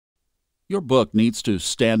Your book needs to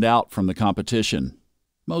stand out from the competition.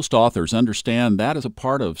 Most authors understand that as a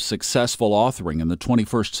part of successful authoring in the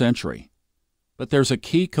 21st century. But there's a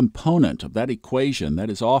key component of that equation that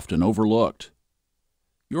is often overlooked.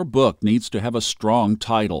 Your book needs to have a strong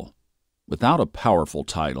title. Without a powerful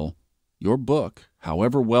title, your book,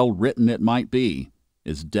 however well written it might be,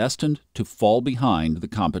 is destined to fall behind the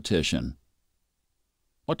competition.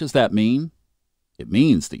 What does that mean? It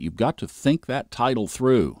means that you've got to think that title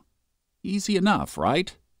through. Easy enough,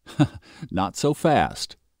 right? Not so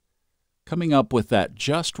fast. Coming up with that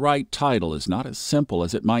just right title is not as simple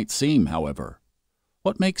as it might seem, however.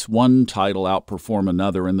 What makes one title outperform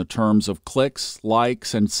another in the terms of clicks,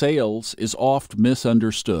 likes, and sales is oft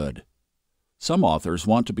misunderstood. Some authors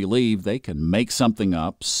want to believe they can make something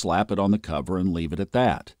up, slap it on the cover, and leave it at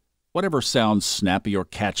that. Whatever sounds snappy or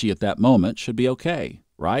catchy at that moment should be okay,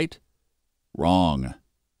 right? Wrong.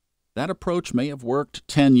 That approach may have worked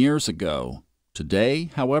 10 years ago. Today,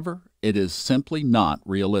 however, it is simply not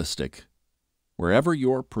realistic. Wherever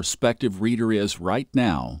your prospective reader is right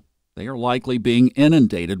now, they are likely being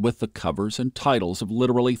inundated with the covers and titles of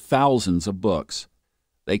literally thousands of books.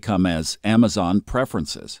 They come as Amazon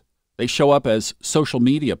preferences. They show up as social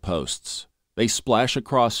media posts. They splash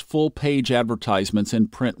across full-page advertisements in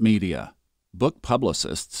print media. Book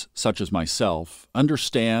publicists, such as myself,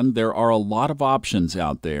 understand there are a lot of options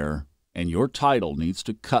out there, and your title needs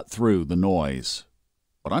to cut through the noise.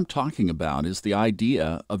 What I'm talking about is the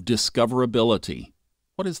idea of discoverability.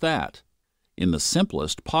 What is that? In the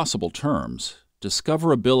simplest possible terms,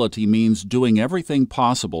 discoverability means doing everything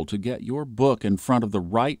possible to get your book in front of the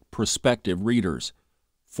right prospective readers,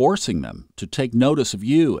 forcing them to take notice of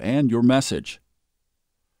you and your message.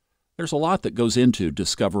 There's a lot that goes into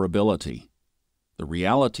discoverability. The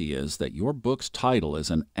reality is that your book's title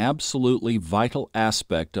is an absolutely vital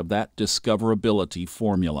aspect of that discoverability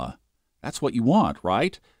formula. That's what you want,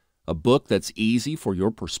 right? A book that's easy for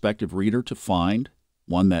your prospective reader to find,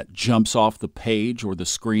 one that jumps off the page or the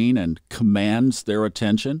screen and commands their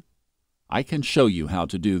attention. I can show you how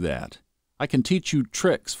to do that. I can teach you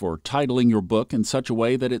tricks for titling your book in such a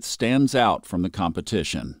way that it stands out from the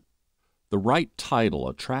competition. The right title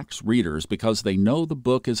attracts readers because they know the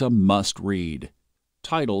book is a must-read.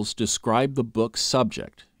 Titles describe the book's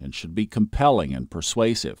subject and should be compelling and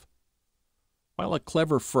persuasive. While a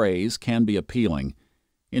clever phrase can be appealing,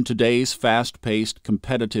 in today's fast-paced,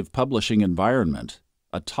 competitive publishing environment,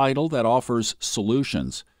 a title that offers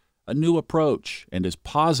solutions, a new approach, and is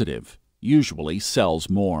positive usually sells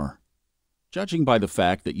more. Judging by the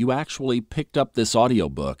fact that you actually picked up this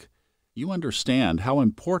audiobook, you understand how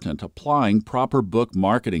important applying proper book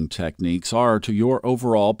marketing techniques are to your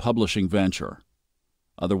overall publishing venture.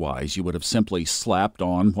 Otherwise, you would have simply slapped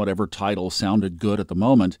on whatever title sounded good at the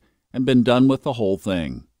moment and been done with the whole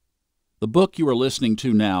thing. The book you are listening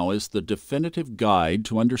to now is the definitive guide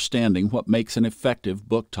to understanding what makes an effective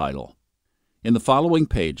book title. In the following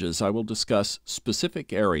pages, I will discuss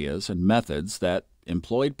specific areas and methods that,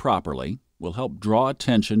 employed properly, will help draw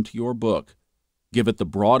attention to your book, give it the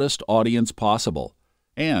broadest audience possible,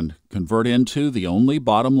 and convert into the only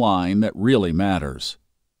bottom line that really matters: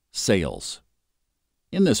 sales.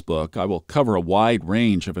 In this book, I will cover a wide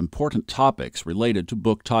range of important topics related to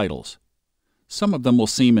book titles. Some of them will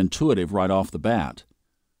seem intuitive right off the bat.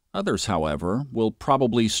 Others, however, will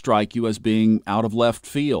probably strike you as being out of left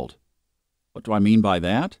field. What do I mean by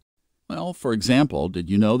that? Well, for example, did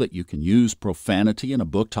you know that you can use profanity in a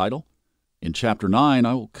book title? In Chapter 9,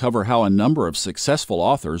 I will cover how a number of successful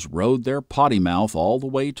authors rode their potty mouth all the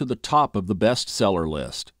way to the top of the bestseller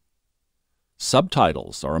list.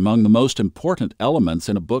 Subtitles are among the most important elements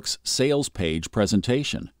in a book's sales page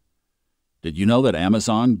presentation. Did you know that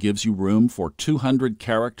Amazon gives you room for 200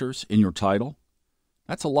 characters in your title?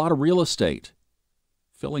 That's a lot of real estate.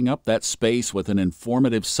 Filling up that space with an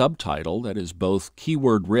informative subtitle that is both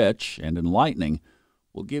keyword-rich and enlightening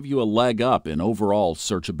will give you a leg up in overall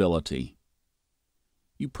searchability.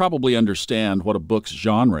 You probably understand what a book's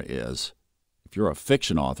genre is. If you're a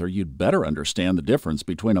fiction author, you'd better understand the difference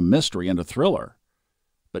between a mystery and a thriller.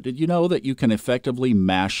 But did you know that you can effectively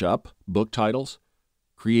mash up book titles,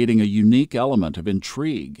 creating a unique element of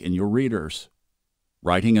intrigue in your readers?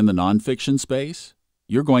 Writing in the nonfiction space,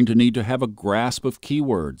 you're going to need to have a grasp of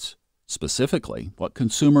keywords, specifically what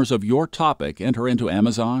consumers of your topic enter into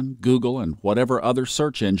Amazon, Google, and whatever other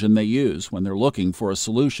search engine they use when they're looking for a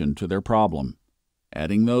solution to their problem.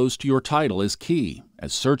 Adding those to your title is key,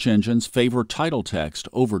 as search engines favor title text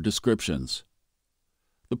over descriptions.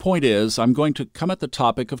 The point is, I'm going to come at the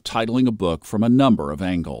topic of titling a book from a number of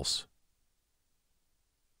angles.